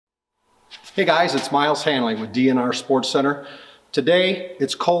Hey guys, it's Miles Hanley with DNR Sports Center. Today,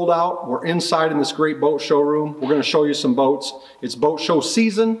 it's cold out. We're inside in this great boat showroom. We're going to show you some boats. It's boat show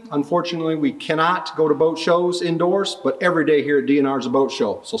season. Unfortunately, we cannot go to boat shows indoors, but every day here at DNR is a boat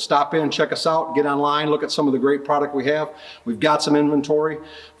show. So stop in, check us out, get online, look at some of the great product we have. We've got some inventory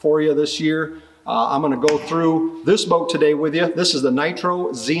for you this year. I'm going to go through this boat today with you. This is the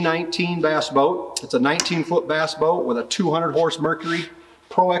Nitro Z19 bass boat. It's a 19-foot bass boat with a 200 horse Mercury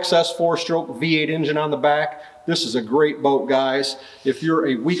Pro XS 4-stroke V8 engine on the back. This is a great boat, guys. If you're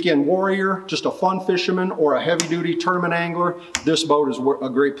a weekend warrior, just a fun fisherman, or a heavy-duty tournament angler, this boat is a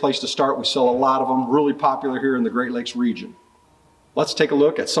great place to start. We sell a lot of them, really popular here in the Great Lakes region. Let's take a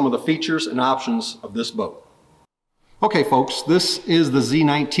look at some of the features and options of this boat. Okay folks, this is the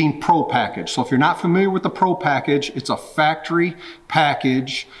Z19 Pro package. So if you're not familiar with the Pro package, it's a factory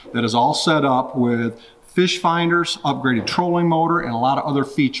package that is all set up with fish finders, upgraded trolling motor, and a lot of other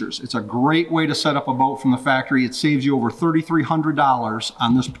features. It's a great way to set up a boat from the factory. It saves you over $3,300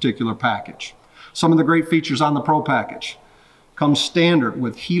 on this particular package. Some of the great features on the Pro package. Comes standard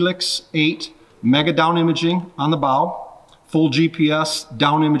with Helix 8 mega down imaging on the bow, full GPS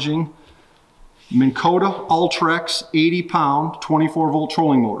down imaging, Minn Kota Ultrex 80-pound 24-volt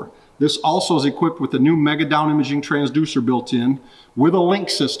trolling motor. This also is equipped with the new mega down imaging transducer built in with a link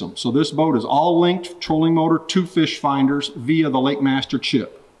system. So this boat is all linked trolling motor to fish finders via the Lake Master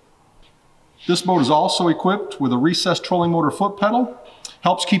chip. This boat is also equipped with a recessed trolling motor foot pedal.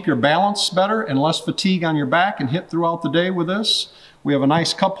 Helps keep your balance better and less fatigue on your back and hit throughout the day with this. We have a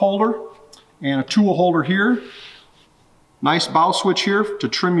nice cup holder and a tool holder here. Nice bow switch here to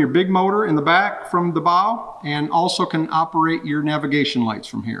trim your big motor in the back from the bow, and also can operate your navigation lights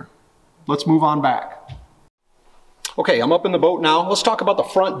from here. Let's move on back. Okay, I'm up in the boat now. Let's talk about the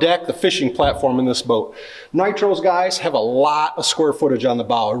front deck, the fishing platform in this boat. Nitros, guys, have a lot of square footage on the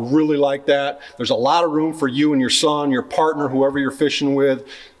bow. I really like that. There's a lot of room for you and your son, your partner, whoever you're fishing with.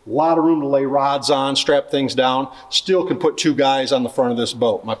 A lot of room to lay rods on, strap things down. Still can put two guys on the front of this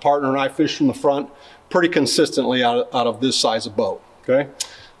boat. My partner and I fish from the front pretty consistently out of this size of boat, okay?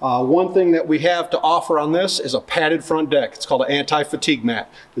 One thing that we have to offer on this is a padded front deck. It's called an anti-fatigue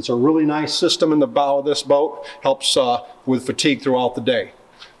mat. It's a really nice system in the bow of this boat. Helps with fatigue throughout the day.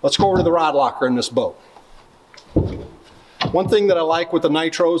 Let's go over to the rod locker in this boat. One thing that I like with the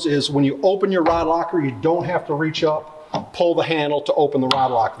Nitros is when you open your rod locker, you don't have to reach up, pull the handle to open the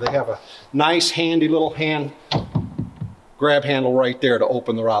rod locker. They have a nice handy little grab handle right there to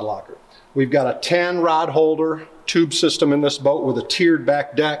open the rod locker. We've got a 10 rod holder tube system in this boat with a tiered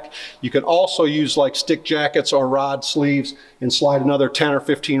back deck. You can also use like stick jackets or rod sleeves and slide another 10 or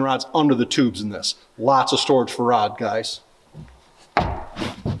 15 rods under the tubes in this. Lots of storage for rod, guys.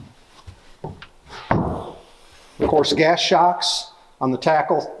 Of course, gas shocks on the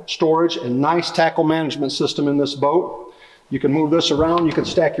tackle storage and nice tackle management system in this boat. You can move this around. You can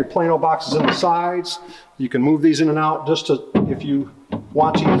stack your Plano boxes in the sides. You can move these in and out just to, if you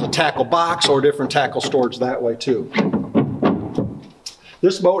want to use a tackle box or different tackle storage that way too.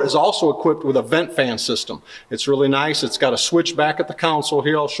 This boat is also equipped with a vent fan system. It's really nice. It's got a switch back at the console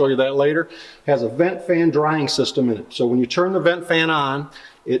here. I'll show you that later. It has a vent fan drying system in it. So when you turn the vent fan on,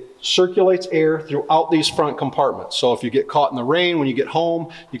 it circulates air throughout these front compartments. So if you get caught in the rain, when you get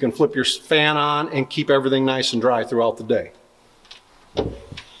home, you can flip your fan on and keep everything nice and dry throughout the day.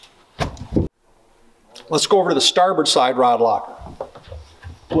 Let's go over to the starboard side rod locker.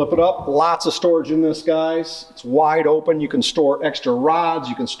 Flip it up, lots of storage in this, guys. It's wide open. You can store extra rods,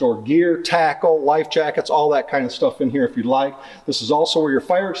 you can store gear, tackle, life jackets, all that kind of stuff in here if you'd like. This is also where your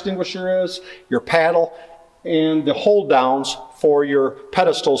fire extinguisher is, your paddle, and the hold downs for your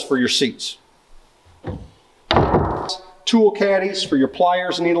pedestals for your seats. Tool caddies for your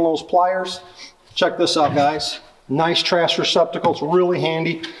pliers, needle nose pliers. Check this out, guys. Nice trash receptacle, it's really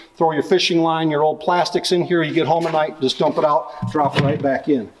handy. Throw your fishing line, your old plastics in here. You get home at night, just dump it out, drop it right back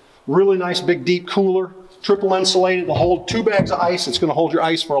in. Really nice big deep cooler, triple insulated to hold 2 bags of ice. It's gonna hold your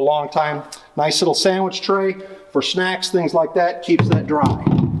ice for a long time. Nice little sandwich tray for snacks, things like that, keeps that dry.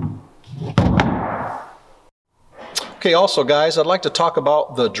 Okay, also guys, I'd like to talk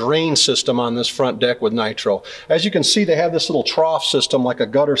about the drain system on this front deck with Nitro. As you can see, they have this little trough system like a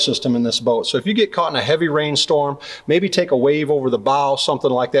gutter system in this boat. So if you get caught in a heavy rainstorm, maybe take a wave over the bow, something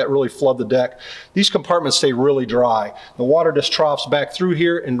like that, really flood the deck, these compartments stay really dry. The water just troughs back through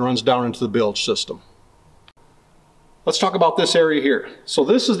here and runs down into the bilge system. Let's talk about this area here. So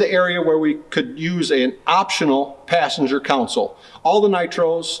this is the area where we could use an optional passenger console. All the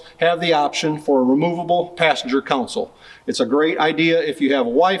Nitros have the option for a removable passenger console. It's a great idea if you have a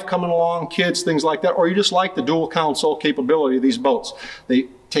wife coming along, kids, things like that, or you just like the dual console capability of these boats. They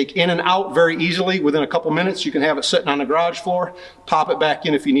take in and out very easily. Within a couple minutes, you can have it sitting on the garage floor, pop it back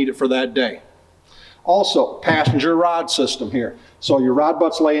in if you need it for that day. Also, passenger rod system here. So your rod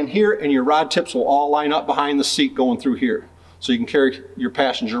butts lay in here and your rod tips will all line up behind the seat going through here. So you can carry your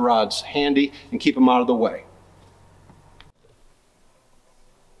passenger rods handy and keep them out of the way.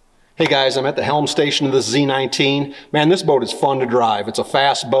 Hey guys, I'm at the helm station of this Z19. Man, this boat is fun to drive. It's a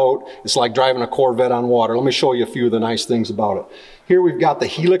fast boat. It's like driving a Corvette on water. Let me show you a few of the nice things about it. Here we've got the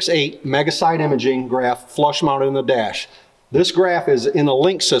Helix 8 Megaside imaging graph flush mounted in the dash. This graph is in a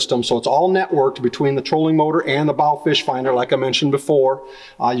link system, so it's all networked between the trolling motor and the bow fish finder, like I mentioned before.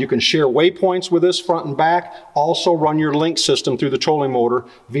 You can share waypoints with this front and back. Also run your link system through the trolling motor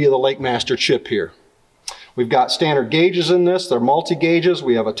via the Lake Master chip here. We've got standard gauges in this. They're multi-gauges.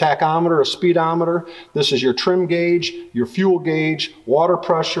 We have a tachometer, a speedometer. This is your trim gauge, your fuel gauge, water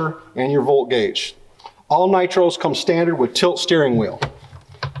pressure, and your volt gauge. All Nitros come standard with tilt steering wheel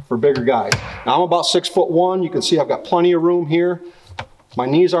for bigger guys. Now I'm about 6'1". You can see I've got plenty of room here. My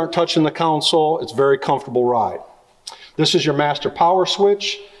knees aren't touching the console. It's a very comfortable ride. This is your master power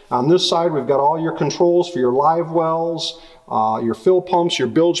switch. On this side, we've got all your controls for your live wells, your fill pumps, your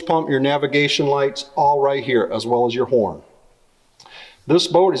bilge pump, your navigation lights, all right here, as well as your horn. This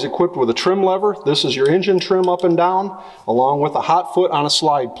boat is equipped with a trim lever. This is your engine trim up and down, along with a hot foot on a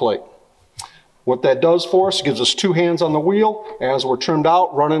slide plate. What that does for us, gives us two hands on the wheel. As we're trimmed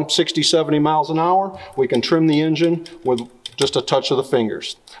out, running 60, 70 miles an hour, we can trim the engine with just a touch of the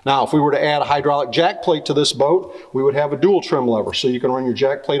fingers. Now, if we were to add a hydraulic jack plate to this boat, we would have a dual trim lever. So you can run your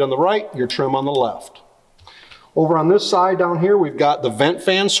jack plate on the right, your trim on the left. Over on this side down here, we've got the vent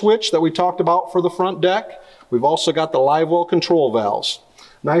fan switch that we talked about for the front deck. We've also got the live well control valves.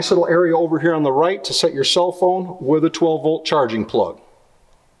 Nice little area over here on the right to set your cell phone with a 12-volt charging plug.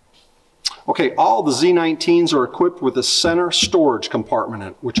 Okay, all the Z19s are equipped with a center storage compartment in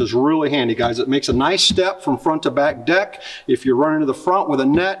it, which is really handy, guys. It makes a nice step from front to back deck. If you're running to the front with a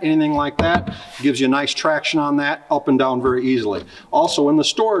net, anything like that, it gives you nice traction on that, up and down very easily. Also, in the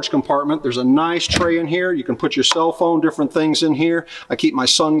storage compartment, there's a nice tray in here. You can put your cell phone, different things in here. I keep my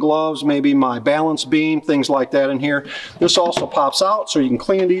sun gloves, maybe my balance beam, things like that in here. This also pops out so you can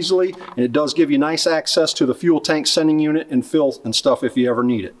clean it easily, and it does give you nice access to the fuel tank sending unit and fill and stuff if you ever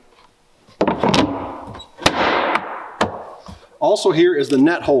need it. Also here is the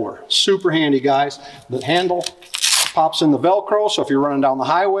net holder. Super handy, guys. The handle pops in the Velcro, so if you're running down the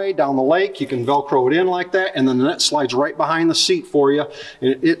highway, down the lake, you can Velcro it in like that, and then the net slides right behind the seat for you.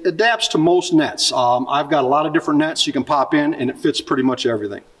 It adapts to most nets. I've got a lot of different nets you can pop in, and it fits pretty much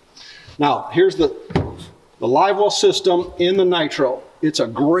everything. Now, here's the live well system in the Nitro. It's a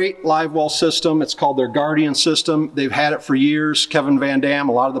great live well system. It's called their Guardian system. They've had it for years. Kevin Van Dam,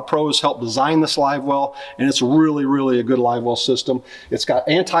 a lot of the pros helped design this live well, and it's really, really a good live well system. It's got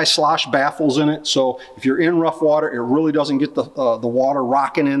anti-slosh baffles in it, so if you're in rough water, it really doesn't get the water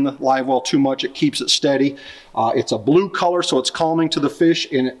rocking in the live well too much. It keeps it steady. It's a blue color, so it's calming to the fish,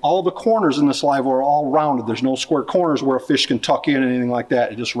 and all the corners in this live well are all rounded. There's no square corners where a fish can tuck in and anything like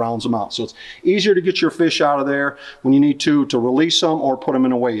that. It just rounds them out. So it's easier to get your fish out of there when you need to release them or put them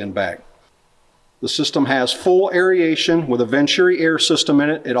in a weigh-in bag. The system has full aeration with a Venturi air system in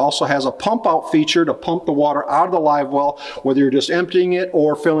it. It also has a pump out feature to pump the water out of the live well, whether you're just emptying it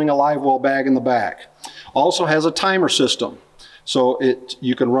or filling a live well bag in the back. Also has a timer system. So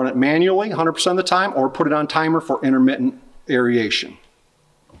you can run it manually 100% of the time or put it on timer for intermittent aeration.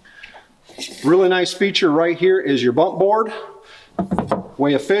 Really nice feature right here is your bump board.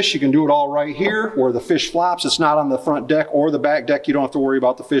 Weigh a fish, you can do it all right here where the fish flops. It's not on the front deck or the back deck. You don't have to worry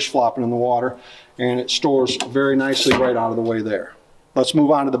about the fish flopping in the water, and it stores very nicely right out of the way there. Let's move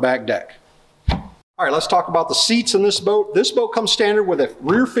on to the back deck. All right, let's talk about the seats in this boat. This boat comes standard with a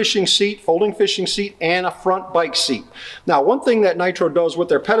rear fishing seat, folding fishing seat, and a front bike seat. Now, one thing that Nitro does with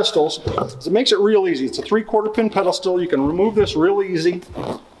their pedestals is it makes it real easy. It's a 3/4 pin pedestal. You can remove this real easy.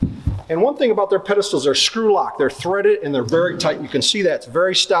 And one thing about their pedestals, they're screw locked. They're threaded and they're very tight. You can see that it's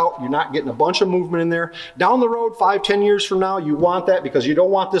very stout. You're not getting a bunch of movement in there. Down the road, 5, 10 years from now, you want that because you don't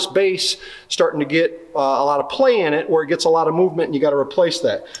want this base starting to get a lot of play in it where it gets a lot of movement and you got to replace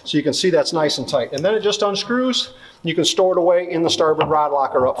that. So you can see that's nice and tight. And then it just unscrews. You can store it away in the starboard rod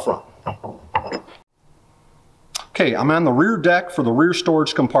locker up front. Okay, I'm on the rear deck for the rear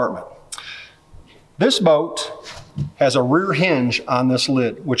storage compartment. This boat has a rear hinge on this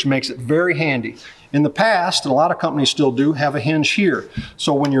lid, which makes it very handy. In the past, and a lot of companies still do, have a hinge here.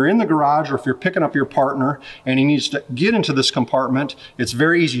 So when you're in the garage or if you're picking up your partner and he needs to get into this compartment, it's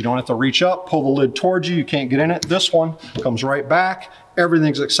very easy. You don't have to reach up, pull the lid towards you, you can't get in it. This one comes right back.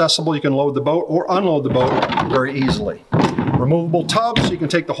 Everything's accessible. You can load the boat or unload the boat very easily. Removable tub, so you can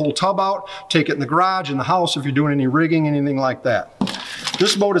take the whole tub out, take it in the garage, in the house if you're doing any rigging, anything like that.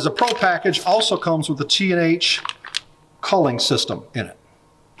 This boat is a pro package, also comes with a T&H culling system in it.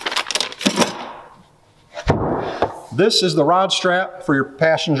 This is the rod strap for your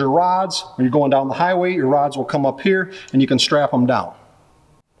passenger rods. When you're going down the highway, your rods will come up here and you can strap them down.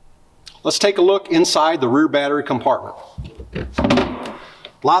 Let's take a look inside the rear battery compartment.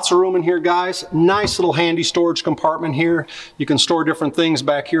 Lots of room in here, guys. Nice little handy storage compartment here. You can store different things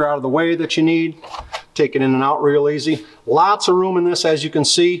back here out of the way that you need. Take it in and out real easy. Lots of room in this, as you can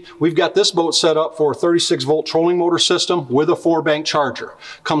see. We've got this boat set up for a 36-volt trolling motor system with a 4-bank charger.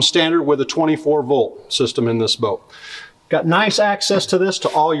 Comes standard with a 24-volt system in this boat. Got nice access to this, to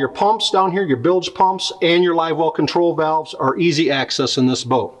all your pumps down here, your bilge pumps, and your live well control valves are easy access in this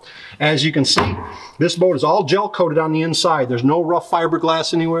boat. As you can see, this boat is all gel coated on the inside. There's no rough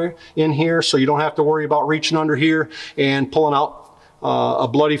fiberglass anywhere in here, so you don't have to worry about reaching under here and pulling out a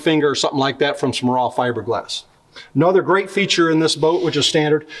bloody finger or something like that from some raw fiberglass. Another great feature in this boat, which is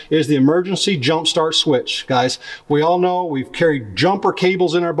standard, is the emergency jump start switch. Guys, we all know we've carried jumper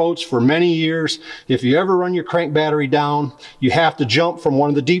cables in our boats for many years. If you ever run your crank battery down, you have to jump from one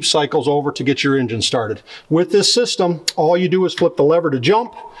of the deep cycles over to get your engine started. With this system, all you do is flip the lever to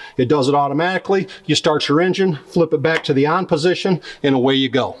jump. It does it automatically. You start your engine, flip it back to the on position, and away you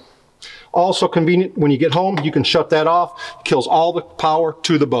go. Also convenient, when you get home, you can shut that off. It kills all the power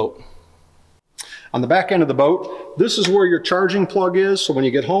to the boat. On the back end of the boat, this is where your charging plug is. So when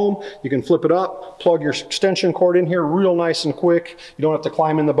you get home, you can flip it up, plug your extension cord in here real nice and quick. You don't have to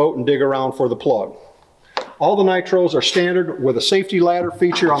climb in the boat and dig around for the plug. All the Nitros are standard with a safety ladder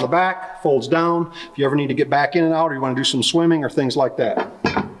feature on the back, folds down if you ever need to get back in and out or you want to do some swimming or things like that.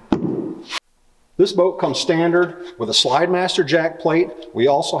 This boat comes standard with a Slide Master jack plate. We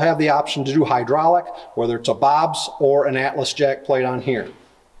also have the option to do hydraulic, whether it's a Bob's or an Atlas jack plate on here.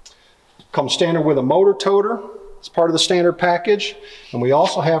 Comes standard with a motor toter. It's part of the standard package. And we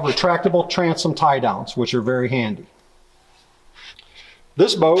also have retractable transom tie downs, which are very handy.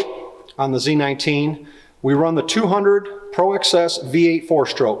 This boat on the Z19, we run the 200 Pro XS V8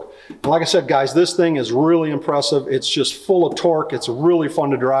 4-stroke. And like I said, guys, this thing is really impressive. It's just full of torque. It's really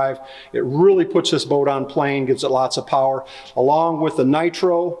fun to drive. It really puts this boat on plane, gives it lots of power, along with the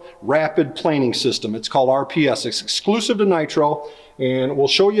Nitro Rapid Planing System. It's called RPS. It's exclusive to Nitro, and we'll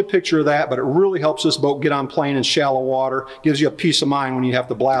show you a picture of that, but it really helps this boat get on plane in shallow water. Gives you a peace of mind when you have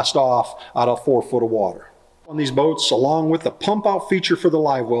to blast off out of 4 foot of water. On these boats, along with the pump out feature for the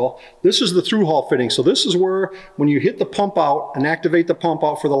live well, this is the through hull fitting. So this is where, when you hit the pump out and activate the pump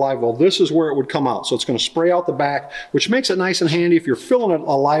out for the live well, this is where it would come out. So it's going to spray out the back, which makes it nice and handy. If you're filling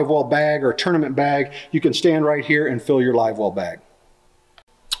a live well bag or a tournament bag, you can stand right here and fill your live well bag.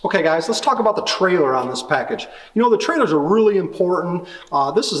 Okay guys, let's talk about the trailer on this package. You know, the trailers are really important.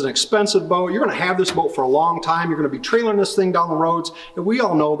 This is an expensive boat. You're going to have this boat for a long time. You're going to be trailering this thing down the roads. And we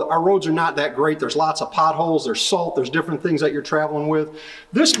all know that our roads are not that great. There's lots of potholes, there's salt, there's different things that you're traveling with.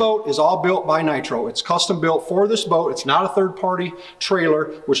 This boat is all built by Nitro. It's custom built for this boat. It's not a third-party trailer,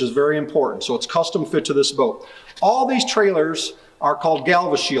 which is very important. So it's custom fit to this boat. All these trailers are called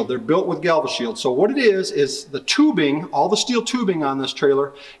GalvaShield. They're built with GalvaShield. So what it is the tubing, all the steel tubing on this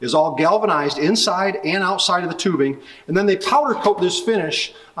trailer is all galvanized inside and outside of the tubing. And then they powder coat this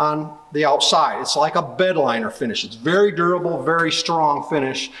finish on the outside. It's like a bed liner finish. It's very durable, very strong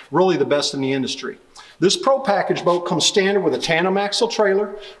finish, really the best in the industry. This Pro Package boat comes standard with a tandem axle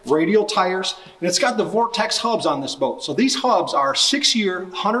trailer, radial tires, and it's got the Vortex hubs on this boat. So these hubs are 6-year,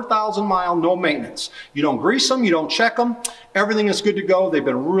 100,000 mile, no maintenance. You don't grease them, you don't check them. Everything is good to go. They've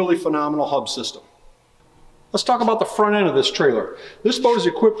been a really phenomenal hub system. Let's talk about the front end of this trailer. This boat is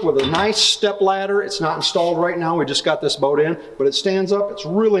equipped with a nice step ladder. It's not installed right now. We just got this boat in, but it stands up. It's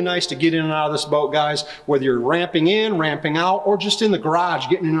really nice to get in and out of this boat, guys. Whether you're ramping in, ramping out, or just in the garage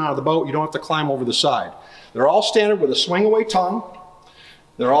getting in and out of the boat, you don't have to climb over the side. They're all standard with a swing away tongue.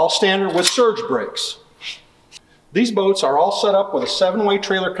 They're all standard with surge brakes. These boats are all set up with a 7-way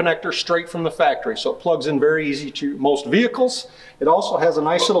trailer connector straight from the factory, so it plugs in very easy to most vehicles. It also has a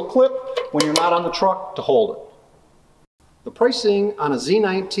nice little clip when you're not on the truck to hold it. The pricing on a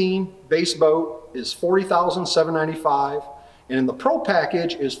Z19 base boat is $40,795, and in the Pro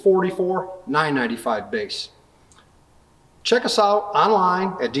Package is $44,995 base. Check us out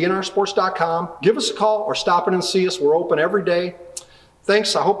online at dnrsports.com. Give us a call or stop in and see us. We're open every day.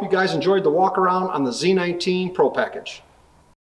 Thanks. I hope you guys enjoyed the walk around on the Z19 Pro Package.